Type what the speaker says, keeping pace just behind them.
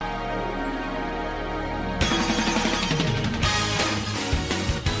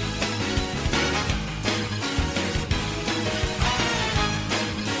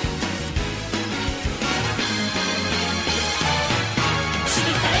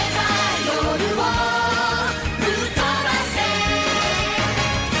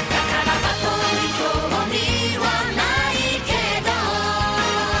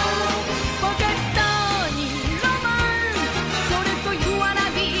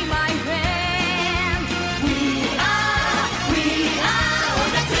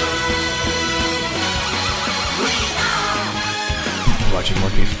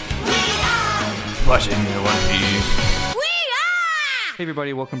Watching One Piece. Hey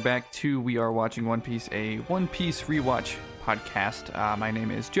everybody, welcome back to We Are Watching One Piece, a One Piece rewatch podcast. My name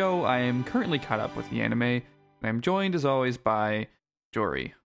is Joe. I am currently caught up with the anime, and I'm joined as always by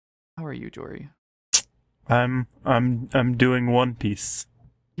Jory. How are you, Jory? I'm doing One Piece.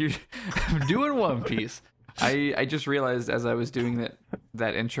 I'm doing One Piece. I just realized as I was doing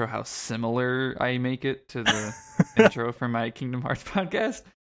that intro how similar I make it to the intro for my Kingdom Hearts podcast.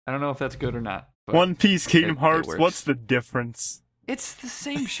 I don't know if that's good or not. But One Piece, Kingdom it Hearts, works. what's the difference? It's the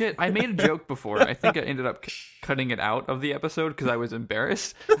same shit. I made a joke before. I think I ended up cutting it out of the episode because I was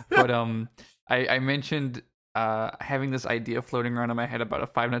embarrassed. But I mentioned having this idea floating around in my head about a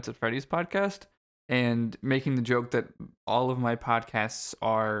Five Nights at Freddy's podcast and making the joke that all of my podcasts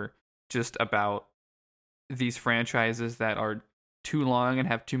are just about these franchises that are too long and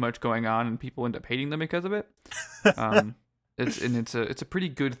have too much going on, and people end up hating them because of it. It's a pretty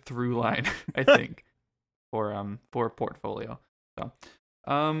good through line, I think, for a portfolio. So,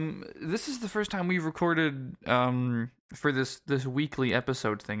 this is the first time we've recorded for this weekly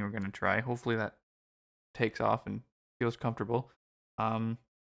episode thing we're gonna try. Hopefully that takes off and feels comfortable.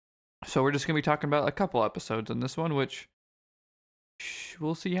 So we're just gonna be talking about a couple episodes in this one, which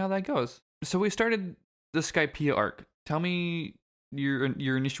we'll see how that goes. So we started the Skypiea arc. Tell me your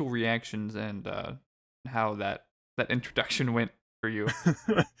initial reactions and how that introduction went for you.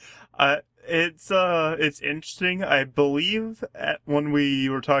 It's interesting. I believe when we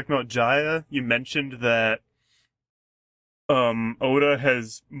were talking about Jaya, you mentioned that Oda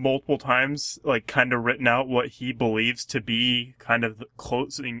has multiple times kind of written out what he believes to be kind of the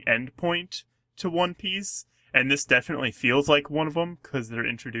closing end point to One Piece. And this definitely feels like one of them, because they're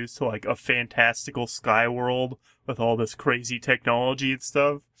introduced to a fantastical sky world with all this crazy technology and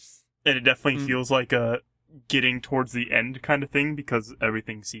stuff. And it definitely feels like a getting towards the end kind of thing, because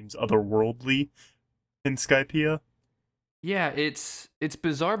everything seems otherworldly in Skypiea. Yeah, it's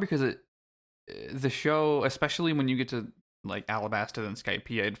bizarre because the show, especially when you get to Alabasta and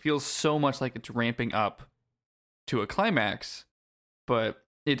Skypiea, it feels so much like it's ramping up to a climax, but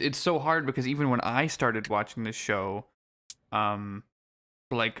it's so hard because even when I started watching this show,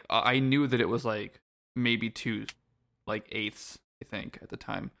 I knew that it was maybe 2/8, I think, at the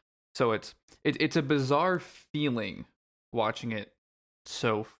time. So it's a bizarre feeling watching it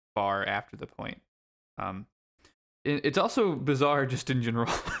so far after the point. It's also bizarre just in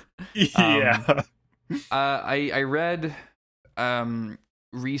general. Yeah. I read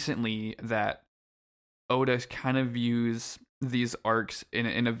recently that Oda kind of views these arcs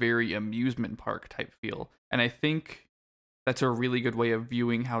in a very amusement park type feel, and I think that's a really good way of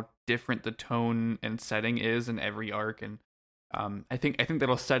viewing how different the tone and setting is in every arc. And I think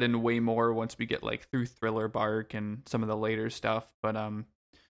that'll set in way more once we get through Thriller Bark and some of the later stuff. But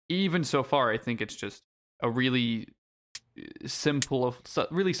even so far, I think it's just a really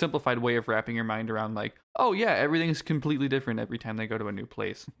simplified way of wrapping your mind around oh yeah, everything's completely different every time they go to a new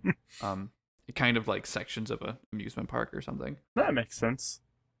place. Kind of like sections of an amusement park or something. That makes sense.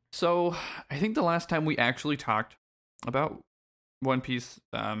 So I think the last time we actually talked about One Piece,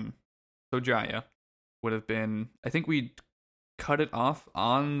 so Jaya, would have been, I think we cut it off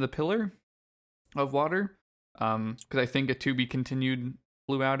on the Pillar of Water, because I think a to be continued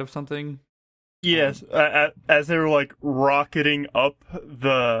flew out of something. Yes, as they were rocketing up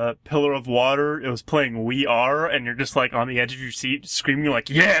the Pillar of Water, it was playing We Are, and you're just on the edge of your seat screaming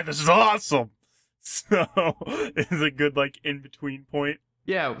yeah, this is awesome. So it's a good in between point.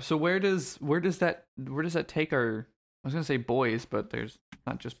 Yeah, so where does that take our, I was gonna say boys, but there's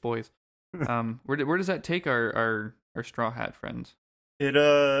not just boys. Where does that take our Straw Hat friends?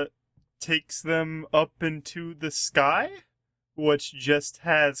 It takes them up into the sky, which just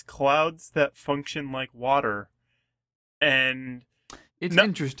has clouds that function like water. And it's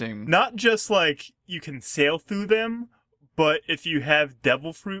interesting. Not just you can sail through them, but if you have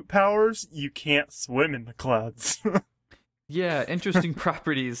devil fruit powers, you can't swim in the clouds. Yeah, interesting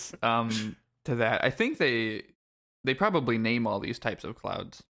properties to that. I think they probably name all these types of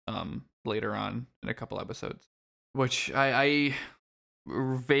clouds later on in a couple episodes, which I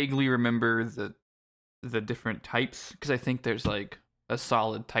vaguely remember the different types, because I think there's a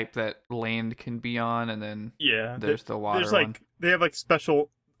solid type that land can be on, and then there's the water one. They have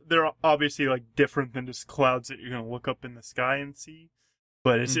special, they're obviously different than just clouds that you're gonna look up in the sky and see,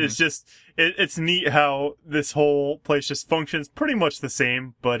 but it's just it's neat how this whole place just functions pretty much the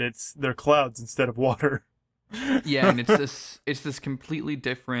same, but they're clouds instead of water. Yeah, and it's this completely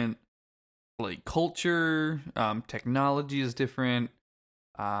different culture. Technology is different.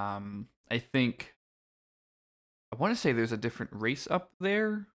 I think I want to say there's a different race up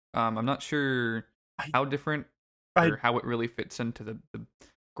there. I'm not sure how different or how it really fits into the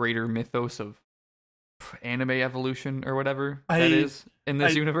greater mythos of anime evolution or whatever that is in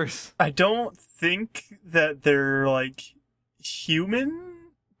this universe. I don't think that they're like human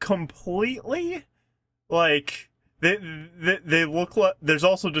completely. Like they look like, there's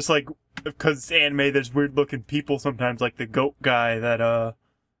also just like, because it's anime, there's weird looking people sometimes, like the goat guy that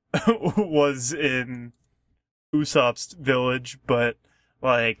was in Usopp's village, but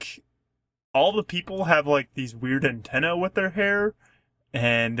like all the people have like these weird antennae with their hair,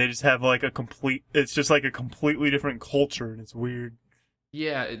 and they just have like it's just like a completely different culture, and it's weird.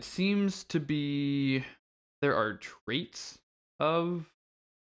 Yeah, it seems to be there are traits of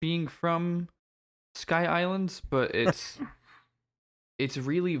being from Sky Islands, but it's it's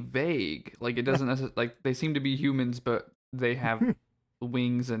really vague. Like it doesn't necessarily, like they seem to be humans, but they have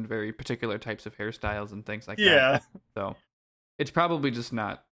wings and very particular types of hairstyles and things like that. So it's probably just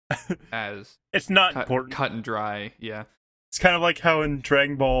not as it's not important. Cut and dry. Yeah. It's kind of like how in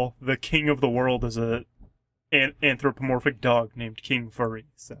Dragon Ball, the king of the world is a anthropomorphic dog named King Furry.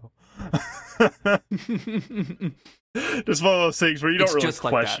 So just one of those things where you don't really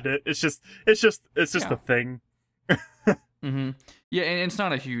question it. It's just a thing. Mm-hmm. Yeah, and it's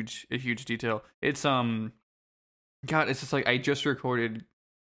not a huge detail. It's God, it's just like I just recorded,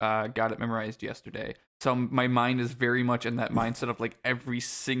 got it memorized yesterday. So my mind is very much in that mindset of like every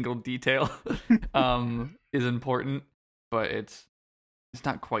single detail is important, but it's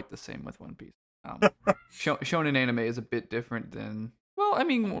not quite the same with One Piece. Shonen anime is a bit different than, well, I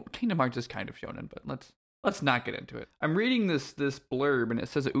mean, Kingdom Hearts is kind of shonen, but let's not get into it. I'm reading this blurb and it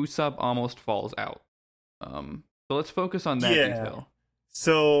says Usopp almost falls out. So let's focus on that detail.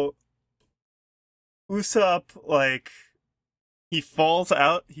 So Usopp, like, he falls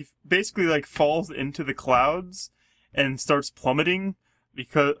out. He basically like falls into the clouds and starts plummeting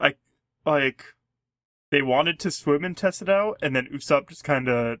because they wanted to swim and test it out, and then Usopp just kind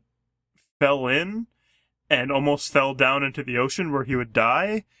of fell in and almost fell down into the ocean where he would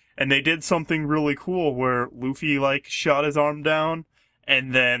die. And they did something really cool where Luffy like shot his arm down,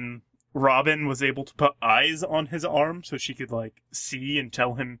 and then Robin was able to put eyes on his arm so she could like see and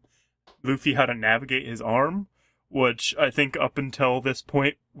tell Luffy how to navigate his arm, which I think up until this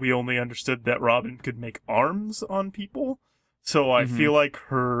point we only understood that Robin could make arms on people. So I feel like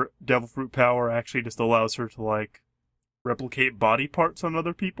her Devil Fruit power actually just allows her to like replicate body parts on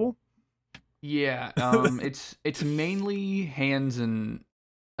other people. Yeah, it's mainly hands and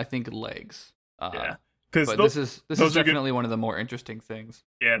I think legs. Yeah. But this is definitely one of the more interesting things.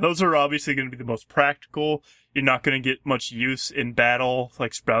 Yeah, those are obviously going to be the most practical. You're not going to get much use in battle,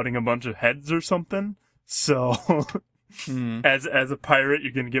 like sprouting a bunch of heads or something. So, as a pirate,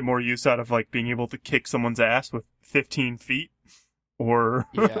 you're going to get more use out of like being able to kick someone's ass with 15 feet, or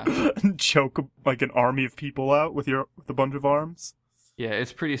choke like an army of people out with a bunch of arms. Yeah,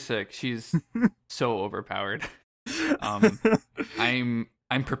 it's pretty sick. She's so overpowered.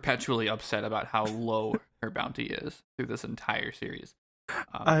 I'm perpetually upset about how low her bounty is through this entire series.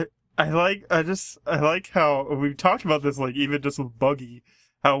 I like how we've talked about this, like even just with Buggy,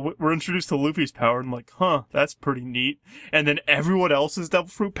 how we're introduced to Luffy's power and like, that's pretty neat. And then everyone else's Devil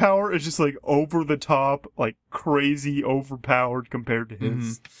Fruit power is just like over the top, like crazy overpowered compared to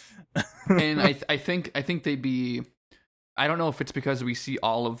his. And I think they'd be, I don't know if it's because we see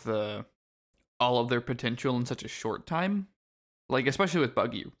all of their potential in such a short time. Like, especially with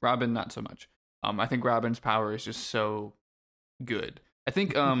Buggy. Robin, not so much. I think Robin's power is just so good. I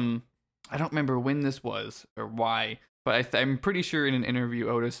think, I don't remember when this was or why, but I'm pretty sure in an interview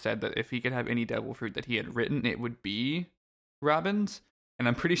Otis said that if he could have any Devil Fruit that he had written, it would be Robin's. And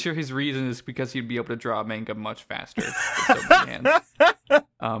I'm pretty sure his reason is because he'd be able to draw manga much faster with so many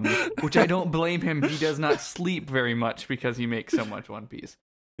hands. Which I don't blame him. He does not sleep very much because he makes so much One Piece.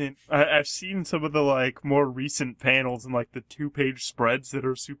 And I've seen some of the like more recent panels and like the 2-page spreads that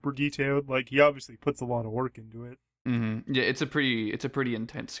are super detailed. Like he obviously puts a lot of work into it. Mm-hmm. Yeah, it's a pretty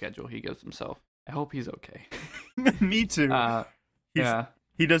intense schedule he gives himself. I hope he's okay. Me too. Yeah,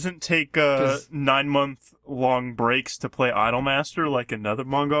 he doesn't take 9-month long breaks to play Idolmaster like another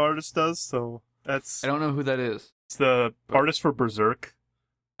manga artist does. So that's, I don't know who that is. It's the artist for Berserk.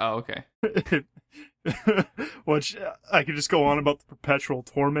 Oh, okay. Which I could just go on about the perpetual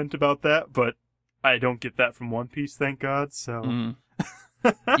torment about that, but I don't get that from One Piece, thank God. So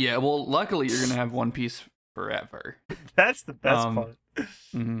yeah, well, luckily you're gonna have One Piece forever. That's the best part.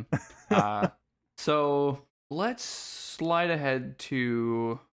 So let's slide ahead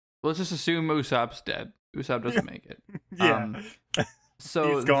to. Let's just assume Usopp's dead. Usopp doesn't make it. Yeah.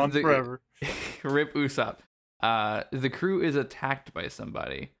 So he's gone forever. Rip Usopp. The crew is attacked by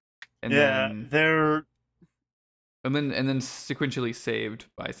somebody. and they're and then sequentially saved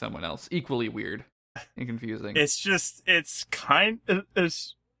by someone else, equally weird and confusing. They just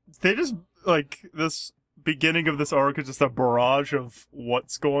like this beginning of this arc is just a barrage of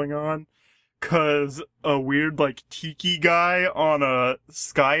what's going on. 'Cause a weird, like, tiki guy on a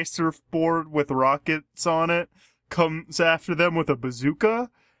sky surfboard with rockets on it comes after them with a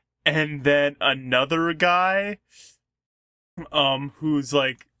bazooka, and then another guy, who's,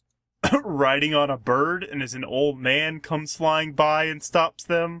 like, riding on a bird and is an old man comes flying by and stops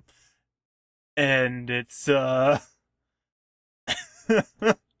them, and it's,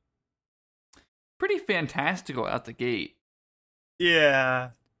 pretty fantastical out the gate.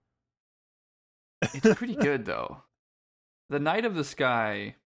 Yeah. It's pretty good, though. The Knight of the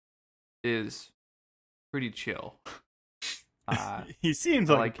Sky is pretty chill. He seems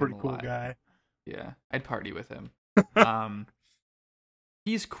like a pretty cool guy. Yeah, I'd party with him.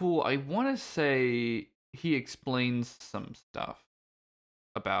 He's cool. I want to say he explains some stuff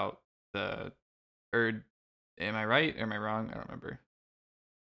about or am I right or am I wrong? I don't remember.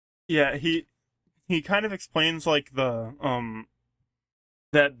 Yeah, he kind of explains like the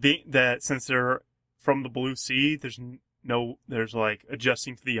that since they're from the blue sea, there's like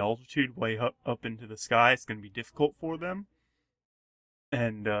adjusting to the altitude way up into the sky. It's going to be difficult for them,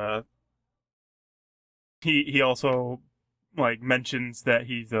 and he also like mentions that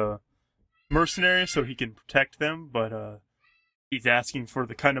he's a mercenary, so he can protect them, but he's asking for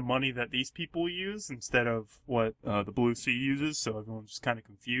the kind of money that these people use instead of what the blue sea uses. So everyone's just kind of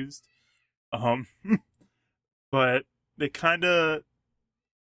confused. But they kind of.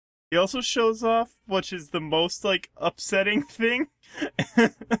 He also shows off, which is the most, like, upsetting thing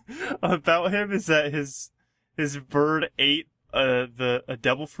about him, is that his bird ate a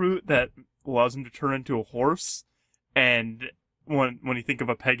devil fruit that allows him to turn into a horse. And when you think of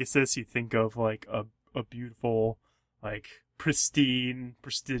a Pegasus, you think of, like, a beautiful, like, pristine,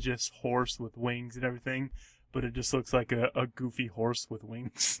 prestigious horse with wings and everything. But it just looks like a goofy horse with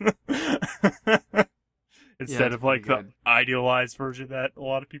wings. Instead of like the idealized version that a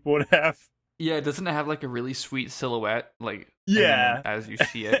lot of people would have. Yeah, doesn't it have like a really sweet silhouette? Like, yeah, as you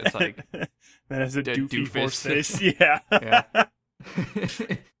see it, it's like that has a doofy horse face. Yeah. Yeah.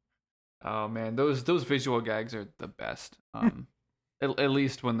 Oh man, those visual gags are the best. At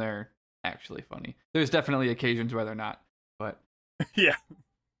least when they're actually funny. There's definitely occasions where they're not, but yeah.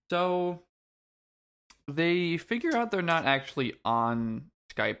 So they figure out they're not actually on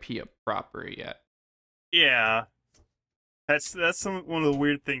Skypiea proper yet. Yeah, that's one of the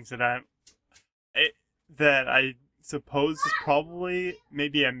weird things that I suppose is probably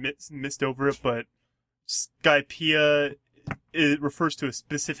maybe I missed over it, but Skypiea, it refers to a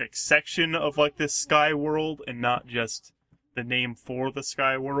specific section of like this sky world and not just the name for the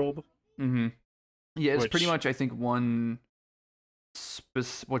sky world. Mm-hmm. Yeah, it's pretty much I think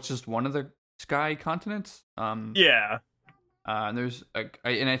just one of the sky continents. Yeah. And there's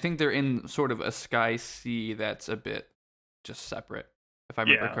and I think they're in sort of a sky sea that's a bit just separate, if I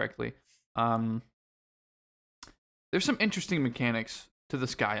remember correctly. There's some interesting mechanics to the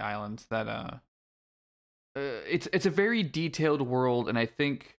Sky Islands that it's a very detailed world, and I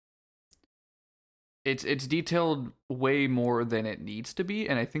think it's detailed way more than it needs to be,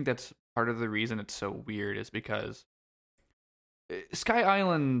 and I think that's part of the reason it's so weird is because Sky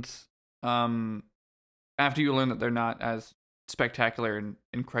Islands, after you learn that they're not as spectacular and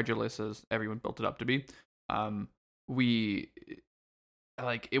incredulous as everyone built it up to be, we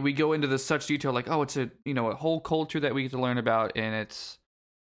go into this such detail, like, oh, it's a whole culture that we get to learn about, and it's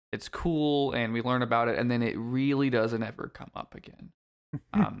cool, and we learn about it, and then it really doesn't ever come up again.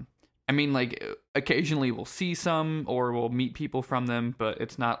 I mean, like, occasionally we'll see some or we'll meet people from them, but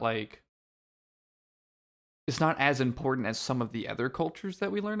it's not as important as some of the other cultures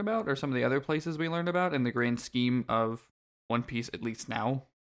that we learn about or some of the other places we learned about in the grand scheme of One Piece, at least now.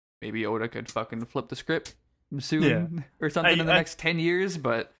 Maybe Oda could fucking flip the script soon or something in the next 10 years,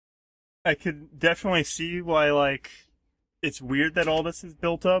 but I could definitely see why, like, it's weird that all this is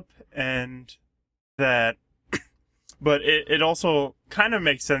built up and that, but it also kind of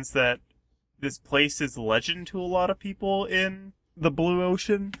makes sense that this place is legend to a lot of people in the Blue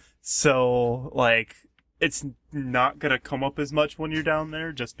Ocean. So, like, it's not going to come up as much when you're down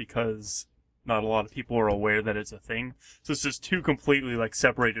there just because not a lot of people are aware that it's a thing. So it's just two completely, like,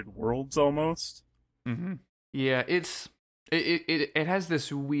 separated worlds almost. Mm-hmm. Yeah, it has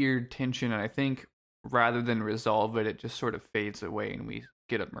this weird tension, and I think rather than resolve it, it just sort of fades away and we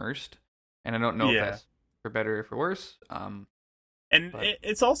get immersed. And I don't know if that's for better or for worse.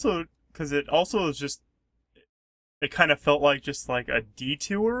 It's also, because it also is just, it kind of felt like just like a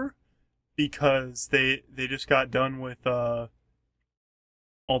detour because they just got done with all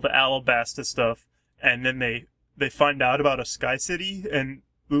the Alabasta stuff, and then they find out about a Sky City, and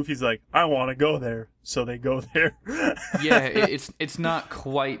Luffy's like, I want to go there, so they go there. Yeah, it's not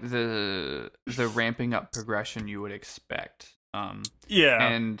quite the ramping up progression you would expect. Yeah.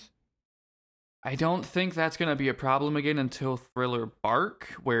 And I don't think that's going to be a problem again until Thriller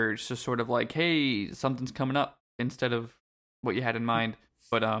Bark, where it's just sort of like, hey, something's coming up instead of what you had in mind.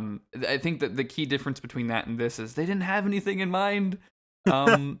 But I think that the key difference between that and this is they didn't have anything in mind.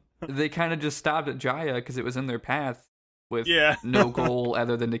 They kind of just stopped at Jaya because it was in their path with no goal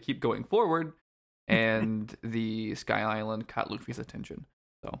other than to keep going forward. And the Sky Island caught Luffy's attention.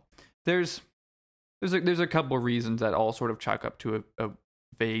 So there's a couple of reasons that all sort of chalk up to a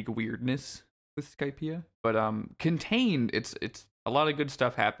vague weirdness with Skypiea, but contained, it's a lot of good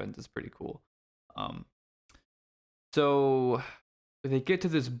stuff happens. It's pretty cool. So they get to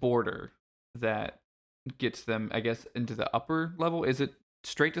this border that gets them, I guess, into the upper level. Is it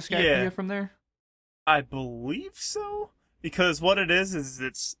straight to Skypiea from there? I believe so, because what it is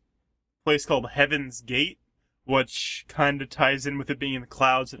it's a place called Heaven's Gate, which kind of ties in with it being in the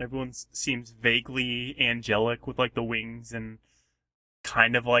clouds, and everyone seems vaguely angelic with like the wings and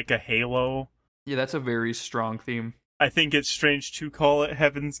kind of like a halo. Yeah, that's a very strong theme. I think it's strange to call it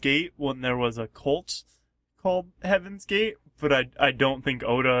Heaven's Gate when there was a cult called Heaven's Gate, but I don't think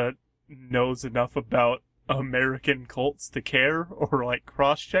Oda knows enough about American cults to care or like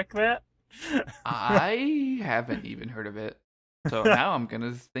cross-check that. I haven't even heard of it, so now I'm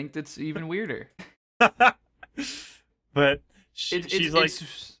gonna think that's even weirder. But she's like,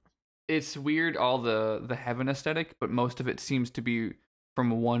 it's weird, all the heaven aesthetic, but most of it seems to be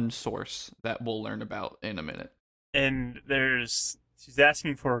from one source that we'll learn about in a minute. And she's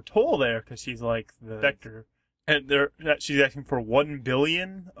asking for a toll there because she's like the vector, and she's asking for 1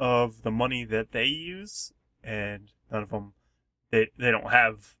 billion of the money that they use, and none of them they don't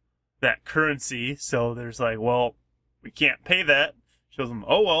have that currency, so there's like, well, we can't pay that. Shows them,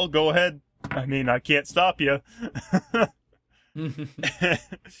 oh well, go ahead. I mean, I can't stop you.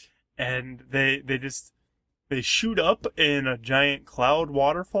 And they shoot up in a giant cloud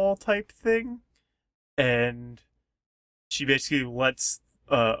waterfall type thing, and she basically lets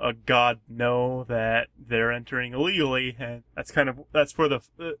a god know that they're entering illegally, and that's where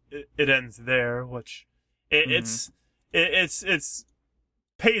it ends there, which it's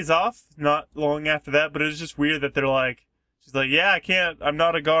pays off not long after that, but it's just weird that they're like, she's like, yeah, I'm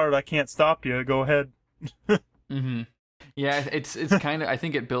not a guard, I can't stop you, go ahead. Yeah, it's kind of, I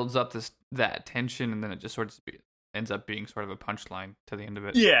think it builds up that tension, and then it just sort of ends up being sort of a punchline to the end of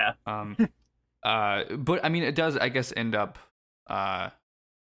it. Yeah. But I mean, it does, I guess, end up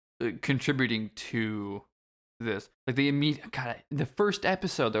contributing to this. Like the first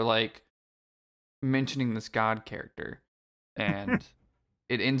episode, they're like mentioning this god character, and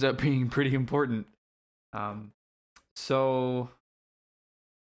it ends up being pretty important. So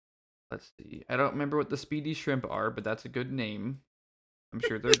let's see. I don't remember what the Speedy Shrimp are, but that's a good name. I'm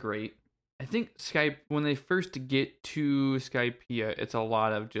sure they're great. I think when they first get to Skypiea, it's a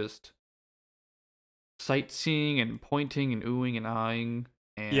lot of just sightseeing and pointing and oohing and eyeing.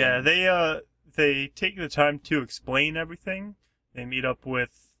 And yeah, they take the time to explain everything. They meet up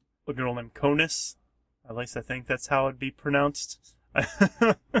with a girl named Conus. At least I think that's how it'd be pronounced.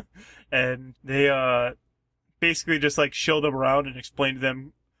 And they basically just like show them around and explain to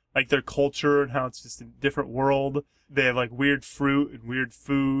them like their culture and how it's just a different world. They have like weird fruit and weird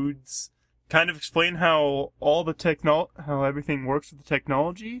foods. Kind of explain how how everything works with the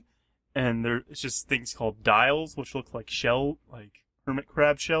technology. And it's just things called dials, which look like like hermit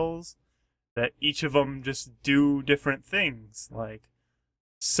crab shells, that each of them just do different things. Like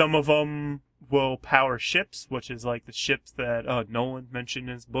some of them will power ships, which is like the ships that Nolan mentioned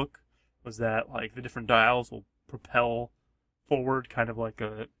in his book, was that like the different dials will propel forward, kind of like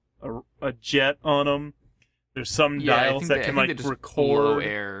a jet on them. There's some dials that can like record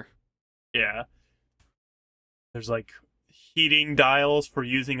air. Yeah. There's like heating dials for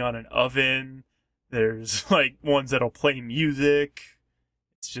using on an oven. There's like ones that'll play music.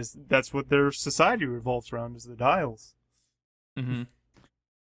 It's just, that's what their society revolves around, is the dials. Mm-hmm.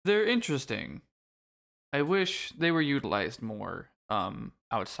 They're interesting. I wish they were utilized more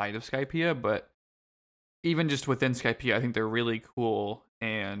outside of Skypiea, but even just within Skypiea, I think they're really cool.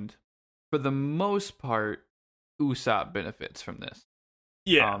 And for the most part, Usopp benefits from this.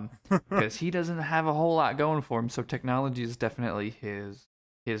 Yeah. Because he doesn't have a whole lot going for him, so technology is definitely his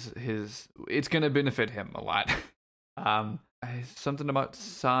it's going to benefit him a lot. Something about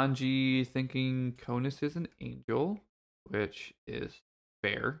Sanji thinking Conus is an angel, which is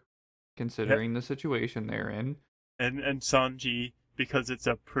fair. considering the situation they're in. And Sanji, because it's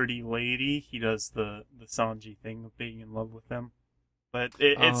a pretty lady, he does the Sanji thing of being in love with them. But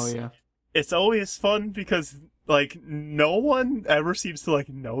it's always fun because like no one ever seems to like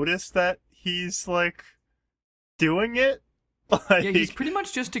notice that he's like doing it. Like, yeah, he's pretty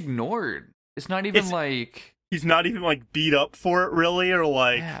much just ignored. It's not even like he's not even like beat up for it really, or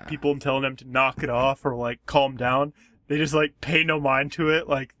like people telling him to knock it off or like calm down. They just like pay no mind to it.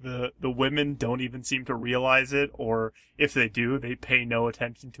 Like the women don't even seem to realize it, or if they do, they pay no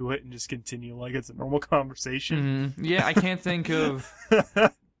attention to it and just continue like it's a normal conversation. Mm-hmm. Yeah, I can't think of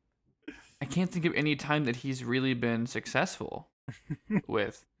any time that he's really been successful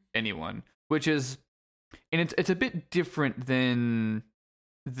with anyone, which is, and it's a bit different than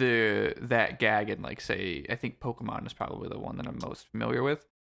that gag in like, say, I think Pokemon is probably the one that I'm most familiar with.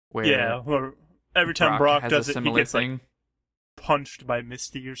 Where or every time Brock does it, he gets thing. Like punched by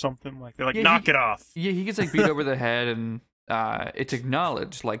Misty or something. Like they're like, knock it off. Yeah, he gets like beat over the head, and it's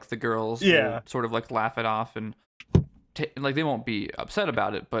acknowledged. Like the girls will sort of like laugh it off, and like they won't be upset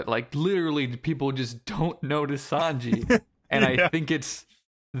about it, but like literally people just don't notice Sanji, and I think it's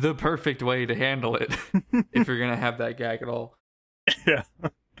the perfect way to handle it if you're gonna have that gag at all. Yeah.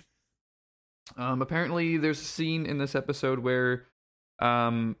 Apparently, there's a scene in this episode where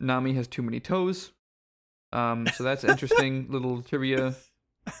Nami has too many toes. So that's interesting little trivia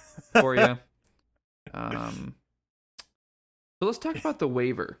for you. So let's talk about the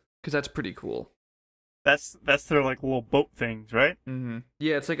waiver, because that's pretty cool. That's their like little boat things, right? Mm-hmm.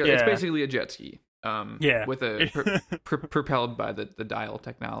 Yeah, it's like it's basically a jet ski. With a propelled by the dial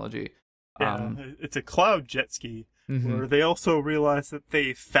technology. It's a cloud jet ski. Mm-hmm. Where they also realized that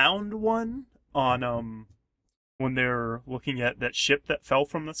they found one on when they're looking at that ship that fell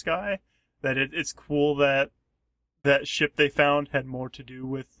from the sky. That it's cool that ship they found had more to do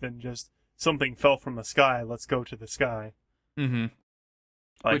with than just something fell from the sky. Let's go to the sky. Mm-hmm.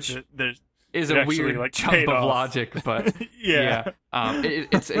 Like which there's is a weird like jump of logic, but yeah.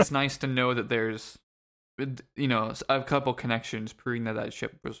 It's nice to know that there's a couple connections proving that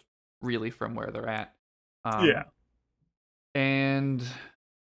ship was really from where they're at. And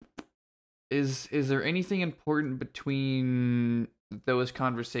is there anything important between those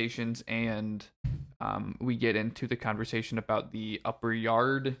conversations and we get into the conversation about the upper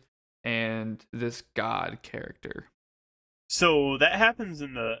yard and this god character? So that happens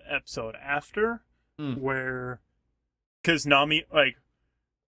in the episode after, where, because Nami's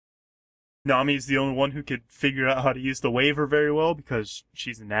the only one who could figure out how to use the waiver very well because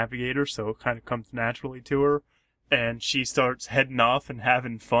she's a navigator, so it kind of comes naturally to her. And she starts heading off and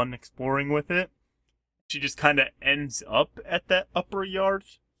having fun exploring with it. She just kind of ends up at that upper yard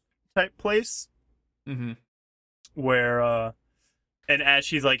type place. Mm-hmm. Where, and as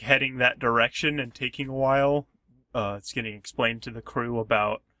she's like heading that direction and taking a while, it's getting explained to the crew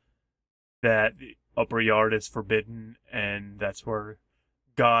about that the upper yard is forbidden and that's where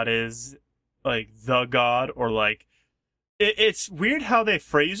God is, like the God, or like it's weird how they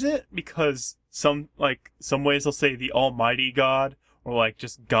phrase it, because some ways they'll say the Almighty God or like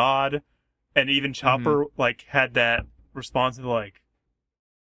just God, and even Chopper like had that response of like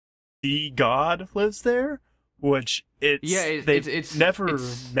the God lives there, which it's never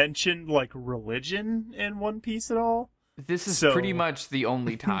mentioned like religion in One Piece at all. This is pretty much the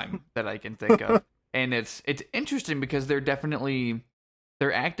only time that I can think of, and it's interesting because they're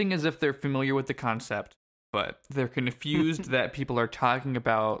acting as if they're familiar with the concept, but they're confused that people are talking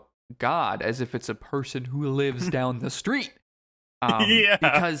about God as if it's a person who lives down the street.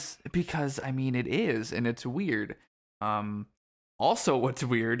 Because I mean it is, and it's weird. Also, what's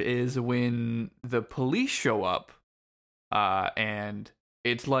weird is when the police show up, and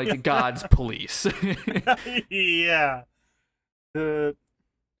it's like God's police. Yeah. There's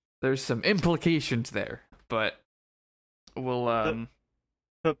some implications there, but we'll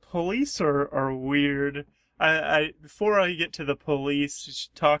The police are weird. I before I get to the police, we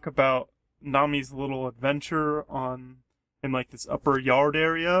should talk about Nami's little adventure in like this upper yard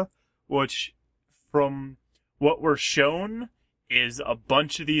area, which from what we're shown is a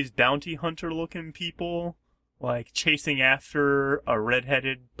bunch of these bounty hunter looking people like chasing after a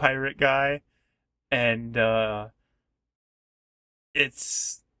redheaded pirate guy, and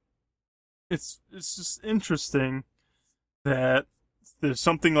it's just interesting that there's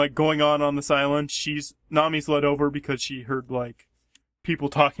something like going on this island. Nami's led over because she heard like people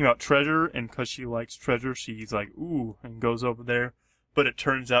talking about treasure, and because she likes treasure, she's like, ooh, and goes over there. But it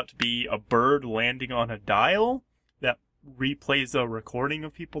turns out to be a bird landing on a dial that replays a recording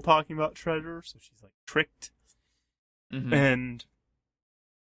of people talking about treasure, so she's like tricked. Mm-hmm. And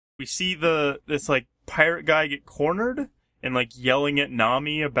we see this like pirate guy get cornered and like yelling at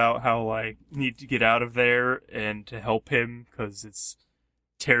Nami about how like you need to get out of there and to help him because it's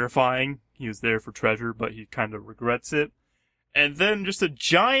terrifying. He was there for treasure, but he kind of regrets it. And then just a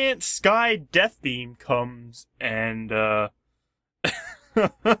giant sky death beam comes and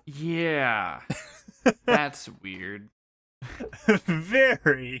Yeah. That's weird.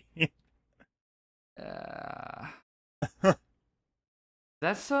 very.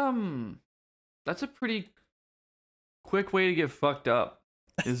 That's a pretty quick way to get fucked up.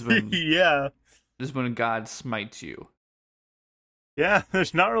 Is when Yeah. is when God smites you. Yeah,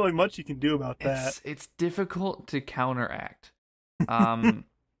 there's not really much you can do about that. It's difficult to counteract.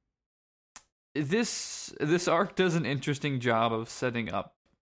 This arc does an interesting job of setting up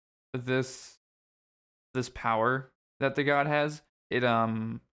this power that the god has.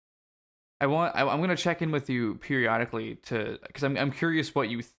 I'm gonna check in with you periodically because I'm curious what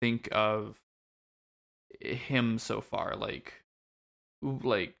you think of him so far. Like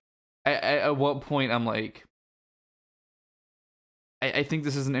at what point I'm like, I think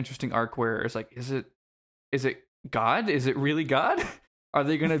this is an interesting arc where it's like, is it God? Is it really God? Are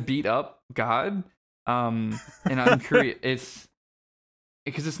they gonna beat up God? And I'm curious. It's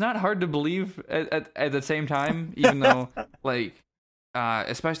because it's not hard to believe at the same time, even though like,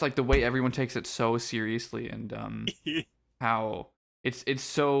 especially like the way everyone takes it so seriously and how it's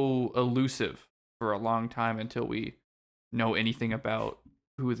so elusive for a long time until we know anything about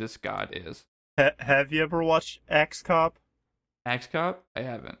who this God is. Have you ever watched Axe Cop? Axe Cop? I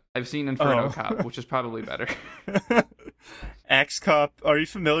haven't. I've seen Inferno Cop, which is probably better. Axe Cop. Are you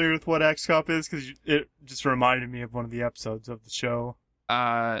familiar with what Axe Cop is? Because it just reminded me of one of the episodes of the show.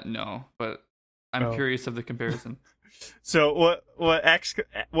 No, but I'm curious of the comparison. So what Axe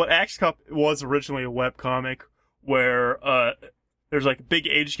Cop was originally a webcomic where there's like a big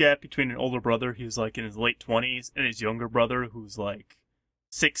age gap between an older brother who's like in his late 20s and his younger brother who's like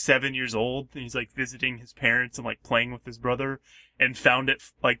 6-7 years old, and he's like visiting his parents and like playing with his brother, and found it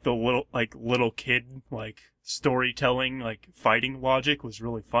like the little kid like storytelling like fighting logic was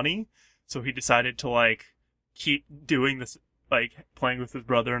really funny, so he decided to like keep doing this, like playing with his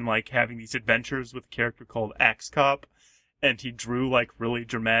brother and like having these adventures with a character called Axe Cop, and he drew like really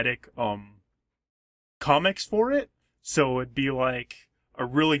dramatic comics for it, so it'd be like a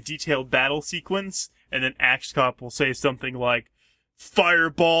really detailed battle sequence, and then Axe Cop will say something like,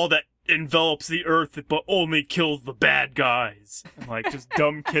 "Fireball that envelops the earth but only kills the bad guys," and like just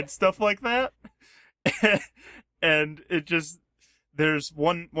dumb kid stuff like that. And it just, there's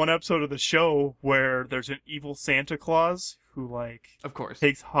one episode of the show where there's an evil Santa Claus who like, of course,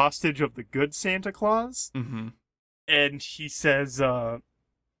 takes hostage of the good Santa Claus. Mm-hmm. And he says the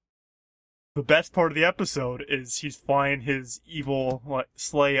best part of the episode is he's flying his evil like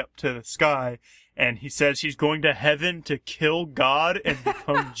sleigh up to the sky, and he says he's going to heaven to kill God and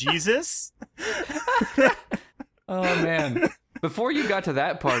become Jesus. Oh man! Before you got to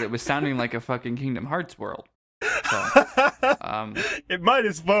that part, it was sounding like a fucking Kingdom Hearts world. So, it might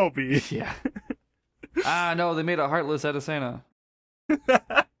as well be. Yeah. No, they made a Heartless out of Santa.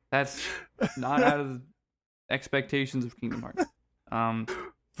 That's not out of the expectations of Kingdom Hearts.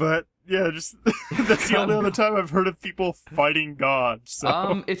 But yeah, just that's the only other time I've heard of people fighting God.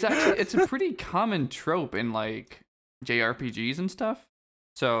 So it's a pretty common trope in like JRPGs and stuff.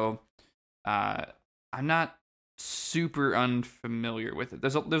 So I'm not super unfamiliar with it.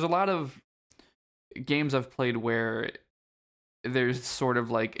 There's a lot of games I've played where there's sort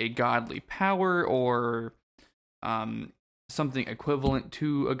of like a godly power or something equivalent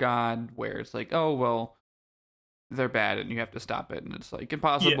to a god, where it's like, oh well, they're bad and you have to stop it, and it's like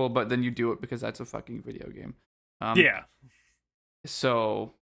impossible, but then you do it because that's a fucking video game. Yeah.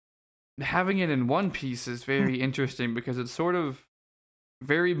 So having it in One Piece is very interesting because it's sort of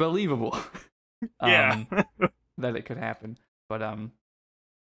very believable. Yeah. That it could happen. But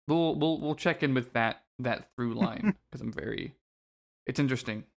we'll check in with that through line because it's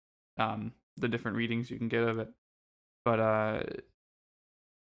interesting. The different readings you can get of it. But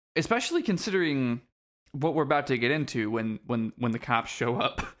especially considering what we're about to get into when the cops show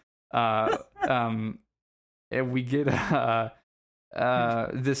up, and we get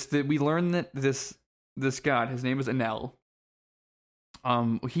we learn that this god, his name is Enel.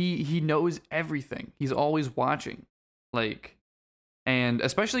 He knows everything. He's always watching, like, and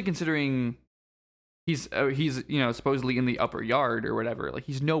especially considering he's supposedly in the upper yard or whatever. Like,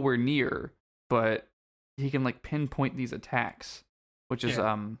 he's nowhere near, but he can like pinpoint these attacks, which is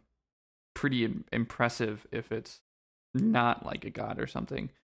pretty impressive if it's not like a god or something.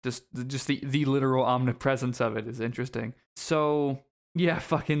 Just the literal omnipresence of it is interesting. So Yeah,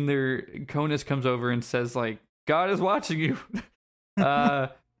 fucking their Conus comes over and says like, God is watching you. uh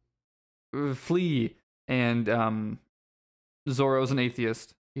Flee. And Zoro's an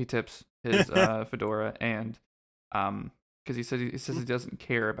atheist. He tips his fedora, and because he says he doesn't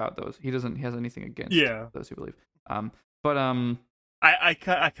care about those. He has anything against those who believe. But I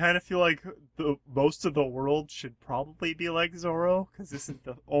kind of feel like most of the world should probably be like Zoro, because this is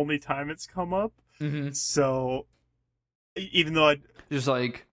the only time it's come up. Mm-hmm. So even though just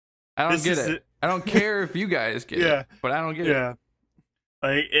like, I don't get it. I don't care if you guys get it, but I don't get it.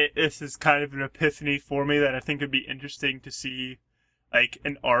 Like, this is kind of an epiphany for me that I think would be interesting to see, like,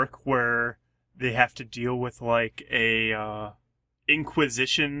 an arc where they have to deal with, like, a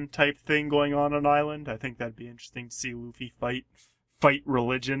Inquisition type thing going on an island. I think that'd be interesting to see Luffy fight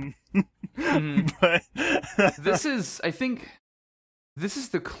religion. Mm-hmm. But I think this is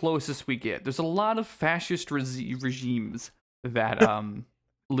the closest we get. There's a lot of fascist regimes that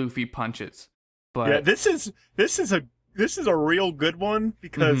Luffy punches. But yeah, this is a real good one,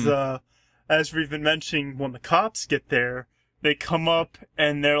 because as we've been mentioning, when the cops get there, they come up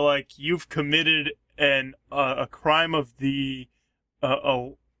and they're like, "You've committed a crime of the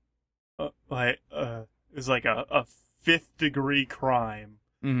is like a 5th degree crime."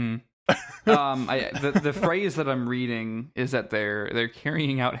 Mm-hmm. The phrase that I'm reading is that they're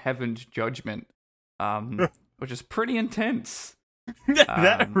carrying out heaven's judgment, which is pretty intense.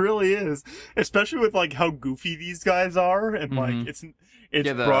 That really is, especially with like how goofy these guys are, and like it's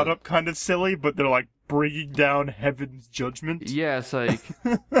brought up kind of silly, but they're like bringing down heaven's judgment. Yeah, it's like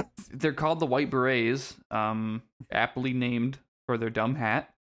they're called the White Berets, aptly named for their dumb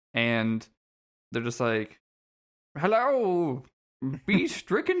hat, and they're just like, "Hello, be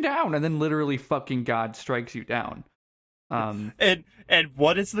stricken down," and then literally fucking God strikes you down. And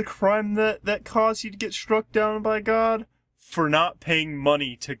what is the crime that caused you to get struck down by God? For not paying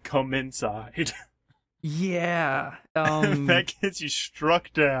money to come inside. Yeah. That gets you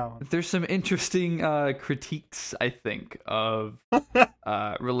struck down. There's some interesting critiques, I think, of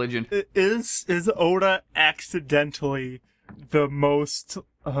religion. Is Oda accidentally the most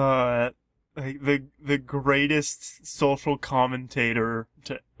the greatest social commentator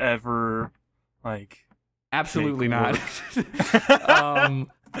to ever Absolutely not.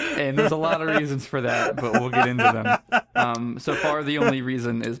 And there's a lot of reasons for that, but we'll get into them. So far, the only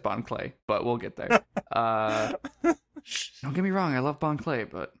reason is Bon Clay, but we'll get there. Don't get me wrong, I love Bon Clay,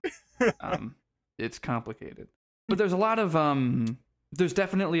 but it's complicated. But there's a lot of there's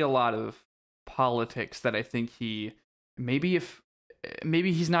definitely a lot of politics that I think maybe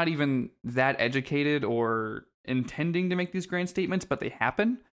he's not even that educated or intending to make these grand statements, but they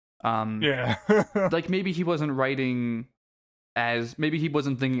happen. Like maybe he wasn't writing maybe he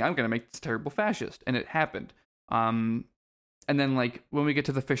wasn't thinking, I'm gonna make this terrible fascist, and it happened. And then like when we get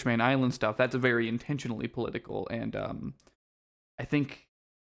to the Fishman Island stuff, that's very intentionally political, and I think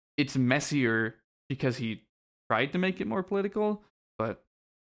it's messier because he tried to make it more political, but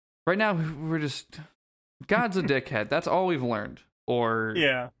right now we're just, God's a dickhead. That's all we've learned. Or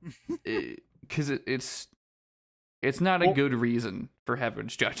because it's not a good reason for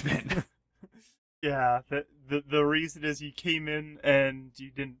heaven's judgment. Yeah, the reason is you came in and you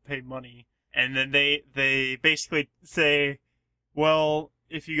didn't pay money, and then they basically say, well,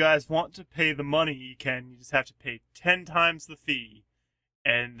 if you guys want to pay the money, you can. You just have to pay 10 times the fee,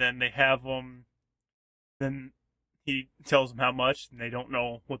 and then they have them. Then he tells them how much, and they don't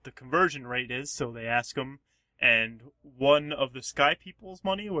know what the conversion rate is, so they ask him. And one of the Sky People's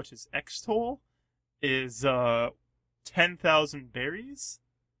money, which is X-Toll, is 10,000 berries.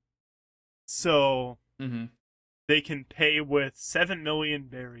 So they can pay with 7 million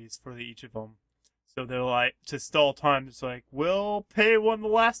berries for each of them. So they're like, to stall time, it's like, we'll pay when the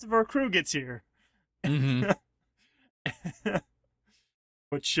last of our crew gets here.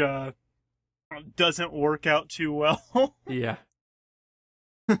 Which doesn't work out too well. Yeah.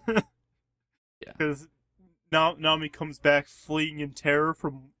 Because Nami comes back fleeing in terror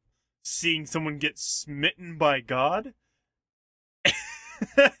from seeing someone get smitten by God.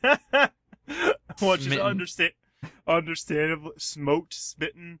 Which is understandable. Smoked,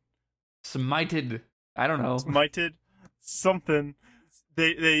 smitten, smited. I don't know. Smited, something.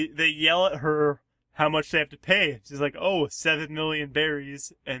 They yell at her how much they have to pay. She's like, "Oh, 7 million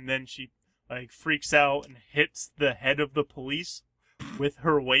berries," and then she like freaks out and hits the head of the police with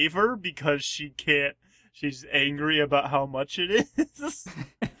her waiver because she can't. She's angry about how much it is.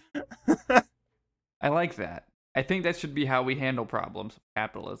 I like that. I think that should be how we handle problems of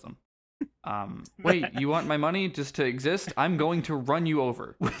capitalism. Wait, you want my money just to exist? I'm going to run you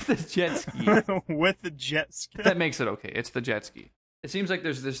over with the jet ski. With the jet ski. That makes it okay. It's the jet ski. It seems like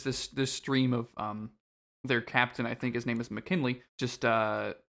there's this stream of their captain, I think his name is McKinley, just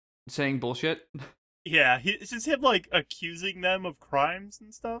saying bullshit. Yeah, it's just him like accusing them of crimes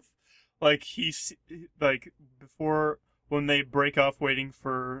and stuff. Like he's like before when they break off waiting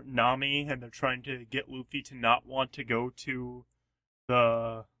for Nami and they're trying to get Luffy to not want to go to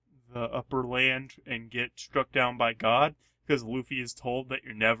the upper land and get struck down by God because Luffy is told that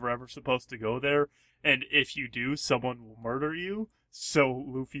you're never ever supposed to go there, and if you do, someone will murder you. So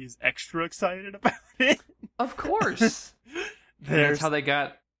Luffy is extra excited about it. Of course. That's how they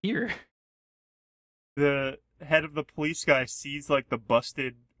got here. The head of the police guy sees like the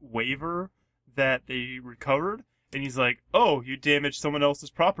busted waiver that they recovered, and he's like, "Oh, you damaged someone else's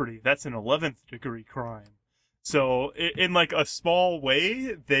property. That's an 11th degree crime." So in like a small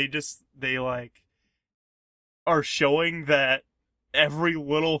way, they like are showing that every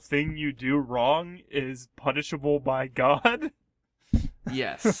little thing you do wrong is punishable by God.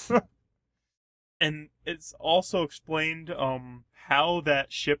 Yes. And it's also explained how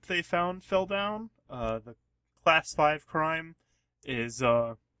that ship they found fell down. The class 5 crime is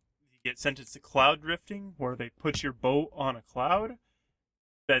you get sentenced to cloud drifting, where they put your boat on a cloud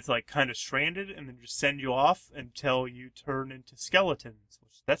that's like kind of stranded and then just send you off until you turn into skeletons,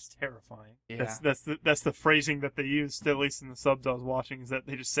 which that's terrifying. Yeah. That's the phrasing that they used, at least in the subs I was watching, is that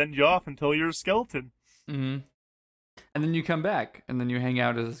they just send you off until you're a skeleton. Mm-hmm. And then you come back, and then you hang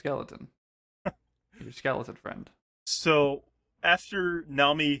out as a skeleton. Your skeleton friend. So after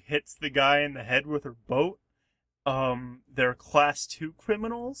Nami hits the guy in the head with her boat, they're class 2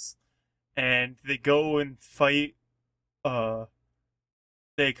 criminals, and they go and fight.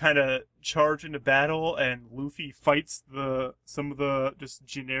 They kind of charge into battle, and Luffy fights some of the just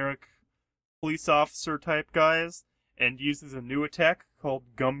generic police officer type guys, and uses a new attack called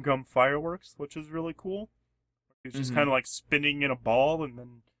Gum Gum Fireworks, which is really cool. He's just kind of like spinning in a ball, and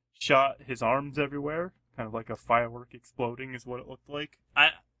then shot his arms everywhere, kind of like a firework exploding is what it looked like.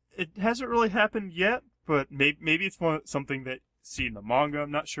 It hasn't really happened yet, but maybe it's something that see in the manga, I'm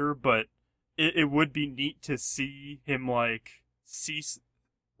not sure, but it would be neat to see him like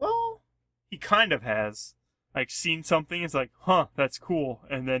well, he kind of has like seen something, it's like, huh, that's cool,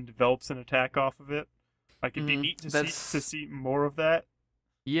 and then develops an attack off of it. Like it'd be neat to see more of that.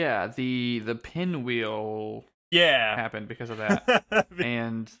 Yeah, the pinwheel happened because of that.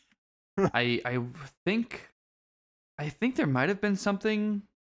 And I think there might have been something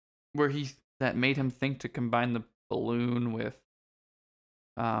where that made him think to combine the balloon with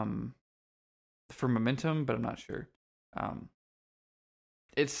for momentum, but I'm not sure.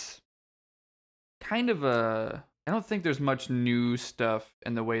 It's kind of I don't think there's much new stuff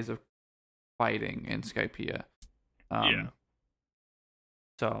in the ways of fighting in Skypiea. Yeah.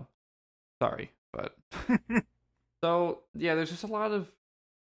 So sorry, but so yeah, there's just a lot of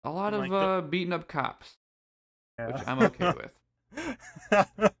beating up cops, which I'm okay with.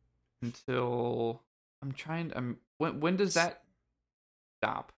 Until when does that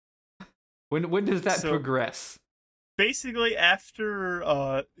stop? When does that progress? Basically,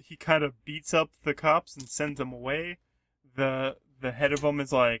 after he kind of beats up the cops and sends them away, the head of them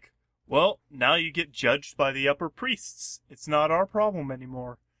is like, "Well, now you get judged by the upper priests. It's not our problem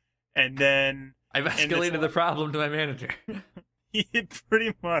anymore." And then I've escalated the problem to my manager.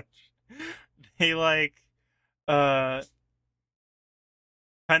 Pretty much. They like kind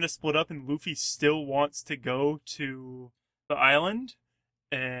of split up, and Luffy still wants to go to the island,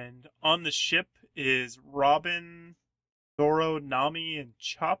 and on the ship is Robin, Zoro, Nami, and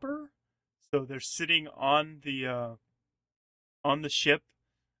Chopper. So they're sitting on the ship,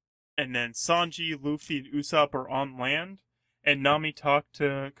 and then Sanji, Luffy, and Usopp are on land, and Nami talked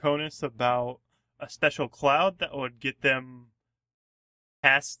to Konis about a special cloud that would get them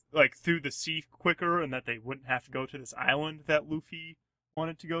past, like, through the sea quicker, and that they wouldn't have to go to this island that Luffy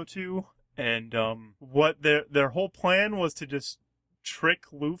wanted to go to. And what their whole plan was to just trick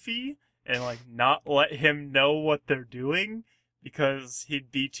Luffy and like not let him know what they're doing, because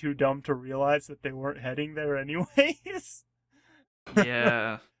he'd be too dumb to realize that they weren't heading there anyways.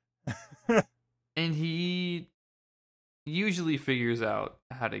 Yeah. And he usually figures out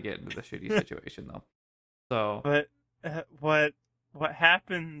how to get into the shitty situation though. So But what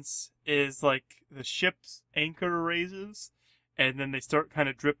happens is, like, the ship's anchor raises, and then they start kind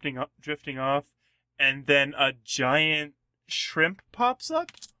of drifting off, and then a giant shrimp pops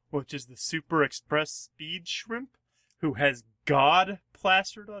up, which is the Super Express Speed Shrimp, who has God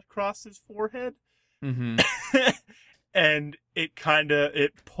plastered across his forehead. Mm-hmm. And it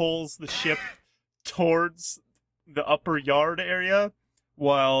pulls the ship towards the upper yard area,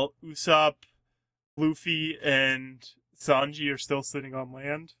 while Usopp, Luffy, and Sanji are still sitting on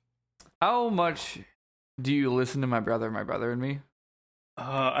land. How much do you listen to My Brother and Me?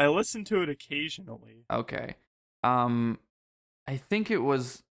 I listen to it occasionally. Okay. I think it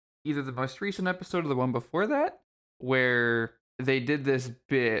was either the most recent episode or the one before that where they did this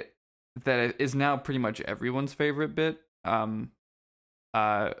bit that is now pretty much everyone's favorite bit. About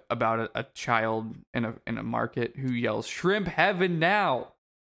a child in a market who yells "Shrimp Heaven now,"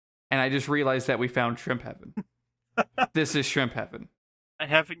 and I just realized that we found Shrimp Heaven. This is Shrimp Heaven. I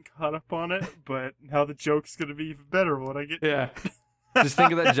haven't caught up on it, but now the joke's gonna be even better when I get. Yeah. Just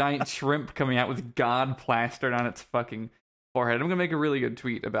think of that giant shrimp coming out with God plastered on its fucking forehead. I'm gonna make a really good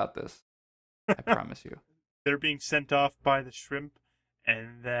tweet about this. I promise you. They're being sent off by the shrimp,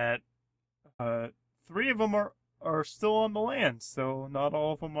 and that 3 of them are still on the land, so not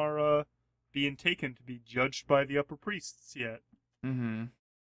all of them are being taken to be judged by the upper priests yet. Mm-hmm.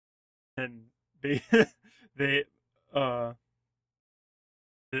 And they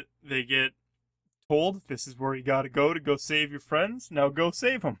they get told this is where you gotta go to go save your friends. Now go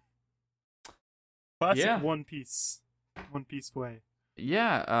save them. Classic One Piece way.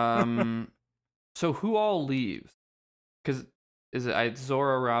 Yeah. So who all leaves? Because is it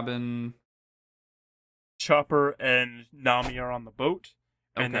Zoro, Robin, Chopper, and Nami are on the boat,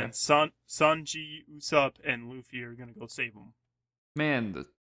 and Okay. then Sanji, Usopp, and Luffy are gonna go save them. Man,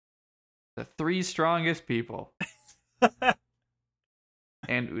 the 3 strongest people,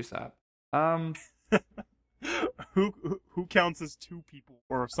 and Usopp. Who counts as 2 people,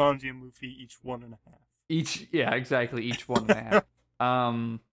 or Sanji and Luffy each 1.5? Each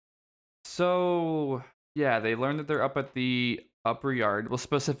 1.5. So yeah, they learn that they're up at the upper yard. Well,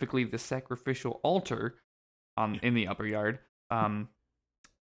 specifically the sacrificial altar in the upper yard.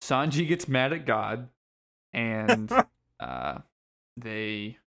 Sanji gets mad at God, and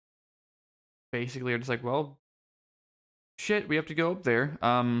they basically are just like, well, shit, we have to go up there.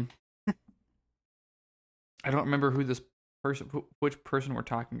 I don't remember who this which person we're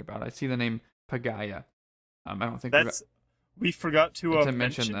talking about. I see the name Pagaya. I don't think we forgot to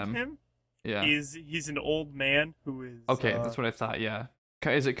mention them. him. Yeah, he's an old man who is okay. That's what I thought. Yeah,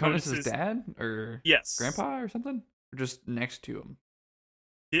 is it Conus's Conus's dad or yes, grandpa or something, or just next to him?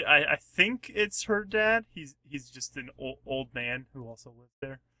 I think it's her dad. He's just an old man who also lives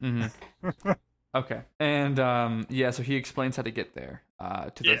there. Mm-hmm. Okay, and so he explains how to get there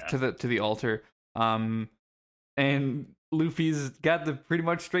to the altar. And Luffy's got the pretty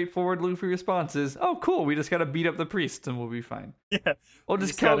much straightforward Luffy response is, "Oh, cool, we just gotta beat up the priests and we'll be fine. Yeah, We'll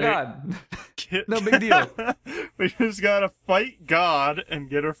just kill gotta God. No big deal. We just gotta fight God and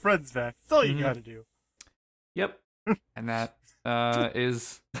get our friends back. That's all you Mhm. gotta do." Yep." And that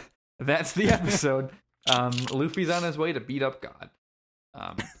that's the episode. Luffy's on his way to beat up God.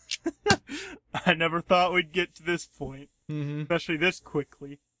 I never thought we'd get to this point, Mm-hmm. especially this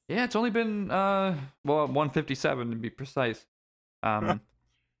quickly. Yeah, it's only been 157 to be precise.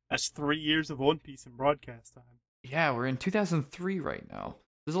 That's 3 years of One Piece in broadcast time. Yeah, we're in 2003 right now.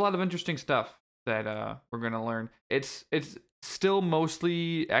 There's a lot of interesting stuff that we're gonna learn. It's still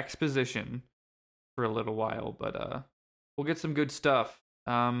mostly exposition for a little while, but we'll get some good stuff.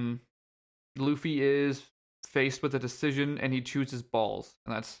 Luffy is faced with a decision, and he chooses balls,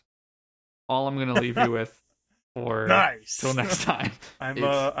 and that's all I'm gonna leave you with for Nice. till next time. I'm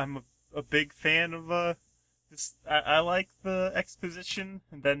a big fan of this. I like the exposition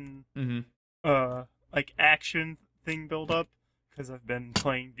and then Mm-hmm. like action thing build up because I've been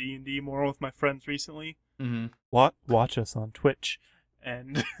playing D&D more with my friends recently. Mm-hmm. Watch us on Twitch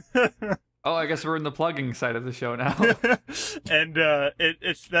and Oh, I guess we're in the plugging side of the show now. and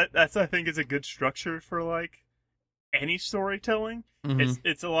that's I think is a good structure for like any storytelling. Mm-hmm.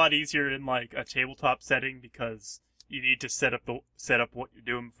 It's a lot easier in like a tabletop setting because you need to set up what you're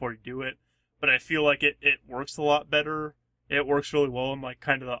doing before you do it. But I feel like it works a lot better. It works really well in like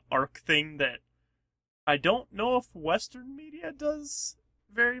kind of the arc thing that I don't know if Western media does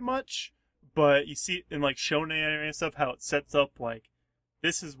very much, but you see in like shonen anime and stuff how it sets up like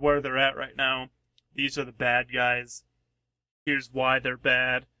this is where they're at right now. These are the bad guys. Here's why they're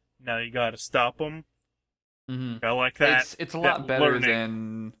bad. Now you got to stop them. Mm-hmm. I like that. It's a lot better learning.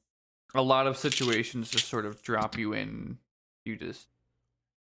 than a lot of situations just sort of drop you in.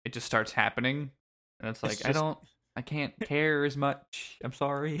 It just starts happening, and it's like I can't care as much. I'm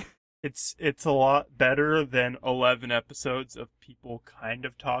sorry. It's a lot better than 11 episodes of people kind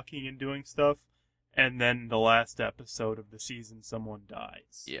of talking and doing stuff, and then the last episode of the season someone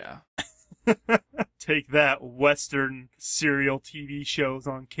dies. Yeah. Take that, Western serial TV shows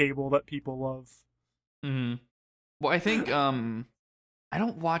on cable that people love. Mm-hmm. Well, I think I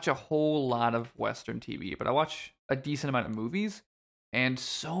don't watch a whole lot of Western TV, but I watch a decent amount of movies, and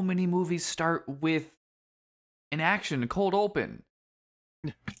so many movies start with an action, a cold open,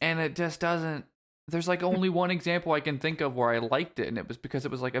 and it just doesn't. There's like only one example I can think of where I liked it, and it was because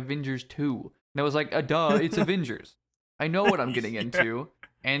it was like Avengers 2. And I was like, duh, it's Avengers. I know what I'm getting into,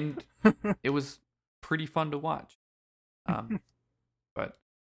 and it was pretty fun to watch. But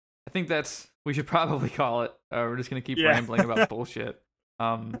I think we should probably call it. We're just going to keep rambling about bullshit.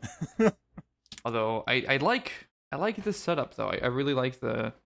 Although I like this setup, though. I really like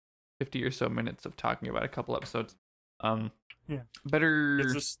the 50 or so minutes of talking about a couple episodes. Better.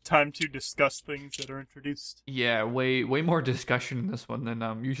 It's just time to discuss things that are introduced. Yeah, way more discussion in this one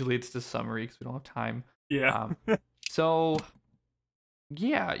than usually it's just summary because we don't have time. Yeah. So,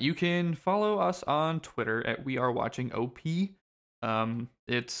 yeah, you can follow us on Twitter at WeAreWatchingOP.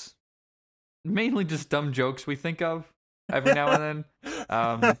 It's mainly just dumb jokes we think of every now and then.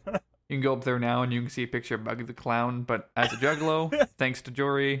 You can go up there now and you can see a picture of Buggy the Clown, but as a Juggalo, thanks to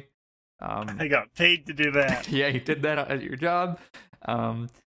Jory. I got paid to do that. Yeah, you did that at your job,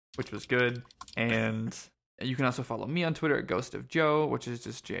 which was good. And you can also follow me on Twitter at Ghost of Joe, which is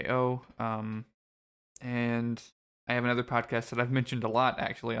just J-O. And I have another podcast that I've mentioned a lot,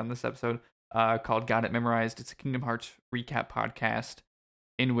 actually, on this episode, called Got It Memorized. It's a Kingdom Hearts recap podcast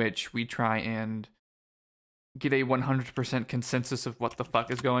in which we try and get a 100% consensus of what the fuck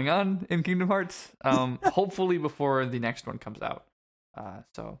is going on in Kingdom Hearts, hopefully before the next one comes out.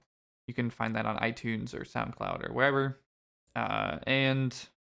 So you can find that on iTunes or SoundCloud or wherever. And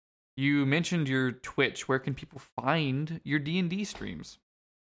you mentioned your Twitch. Where can people find your D&D streams?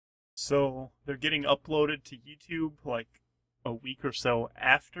 So they're getting uploaded to YouTube like a week or so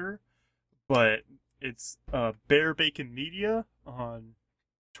after, but it's Bear Bacon Media on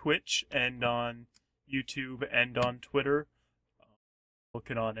Twitch and on YouTube and on Twitter.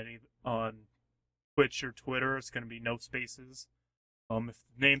 Looking on Twitch or Twitter, it's going to be no spaces. If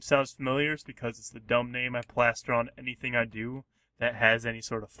the name sounds familiar, it's because it's the dumb name I plaster on anything I do that has any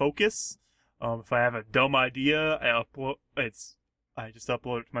sort of focus. If I have a dumb idea, I just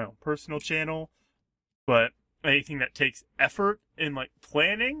upload it to my own personal channel. But anything that takes effort in like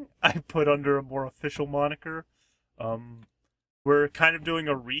planning, I put under a more official moniker. We're kind of doing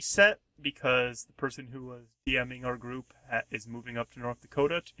a reset because the person who was DMing our group is moving up to North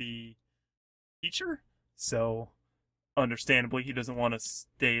Dakota to be a teacher. So understandably, he doesn't want to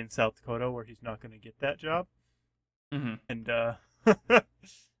stay in South Dakota where he's not going to get that job. Mm-hmm. And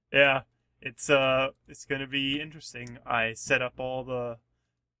yeah, it's going to be interesting. I set up all the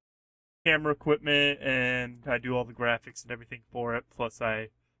camera equipment and I do all the graphics and everything for it. Plus, I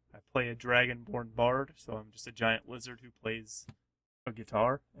play a dragonborn bard, so I'm just a giant lizard who plays a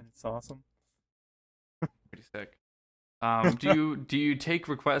guitar, and it's awesome. Pretty sick. Do you take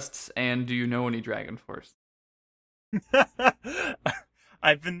requests, and do you know any Dragon Force?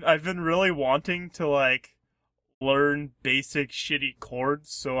 I've been really wanting to like learn basic shitty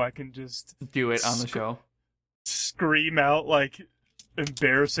chords so I can just do it on the show. Scream out like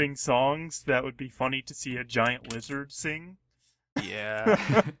embarrassing songs that would be funny to see a giant lizard sing.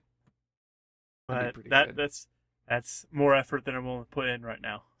 Yeah. But that's more effort than I'm willing to put in right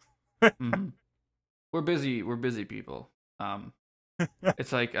now. Mm-hmm. We're busy people.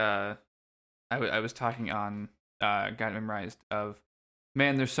 It's like I was talking on Got It Memorized of,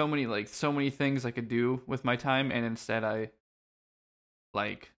 man, there's so many things I could do with my time, and instead at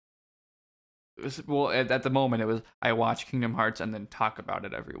the moment it was I watch Kingdom Hearts and then talk about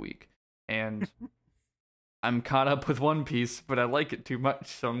it every week, and I'm caught up with One Piece, but I like it too much,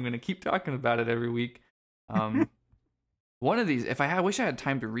 so I'm gonna keep talking about it every week. One of these, I wish I had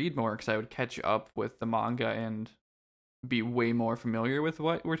time to read more, because I would catch up with the manga and be way more familiar with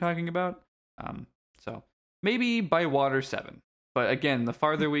what we're talking about. So maybe by Water 7. But again, the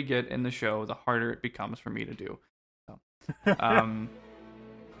farther we get in the show, the harder it becomes for me to do. So,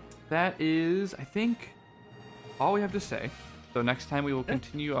 that is, I think, all we have to say. So next time we will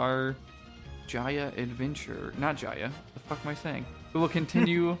continue our Jaya adventure. Not Jaya. The fuck am I saying? We will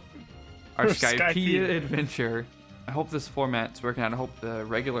continue our Skypiea adventure. I hope this format's working out. I hope the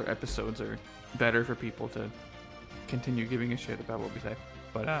regular episodes are better for people to continue giving a shit about what we say.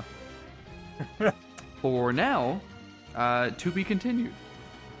 But for now, to be continued.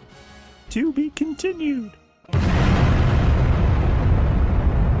 To be continued.